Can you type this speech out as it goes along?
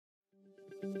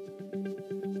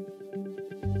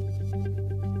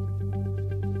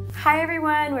Hi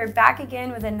everyone, we're back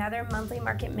again with another monthly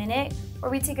market minute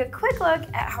where we take a quick look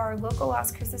at how our local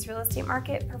Las Cruces real estate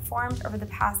market performed over the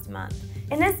past month.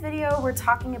 In this video, we're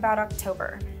talking about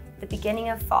October, the beginning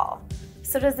of fall.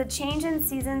 So does the change in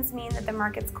seasons mean that the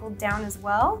market's cooled down as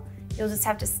well? You'll just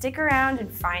have to stick around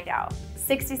and find out.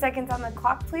 60 seconds on the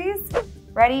clock, please.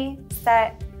 Ready,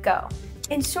 set, go.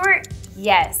 In short,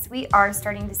 yes, we are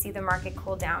starting to see the market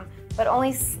cool down, but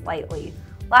only slightly.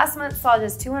 Last month saw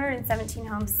just 217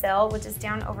 homes sell, which is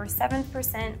down over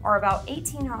 7% or about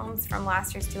 18 homes from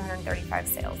last year's 235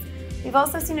 sales. We've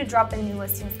also seen a drop in new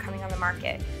listings coming on the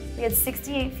market. We had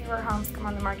 68 fewer homes come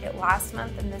on the market last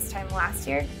month than this time last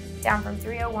year, down from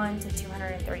 301 to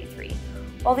 233.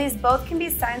 While these both can be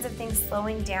signs of things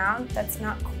slowing down, that's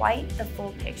not quite the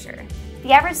full picture.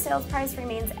 The average sales price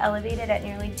remains elevated at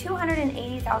nearly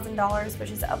 $280,000, which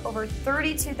is up over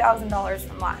 $32,000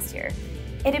 from last year.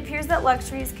 It appears that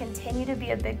luxuries continue to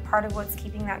be a big part of what's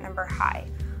keeping that number high.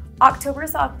 October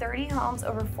saw 30 homes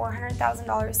over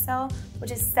 $400,000 sell,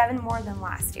 which is 7 more than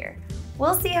last year.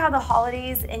 We'll see how the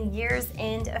holidays and year's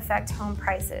end affect home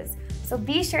prices, so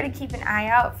be sure to keep an eye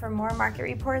out for more market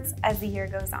reports as the year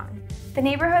goes on. The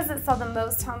neighborhoods that saw the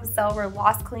most homes sell were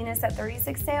Las Cruces at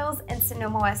 36 sales and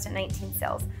Sonoma West at 19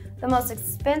 sales. The most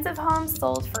expensive homes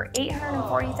sold for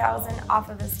 $840,000 off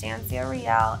of Estancia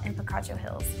Real and Picacho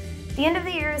Hills. The end of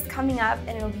the year is coming up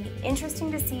and it'll be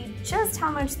interesting to see just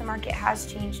how much the market has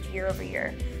changed year over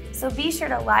year. So be sure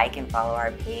to like and follow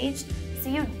our page so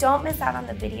you don't miss out on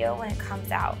the video when it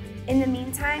comes out. In the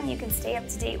meantime, you can stay up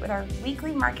to date with our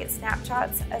weekly market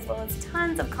snapshots as well as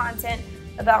tons of content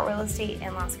about real estate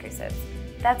in Las Cruces.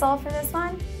 That's all for this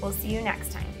one. We'll see you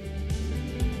next time.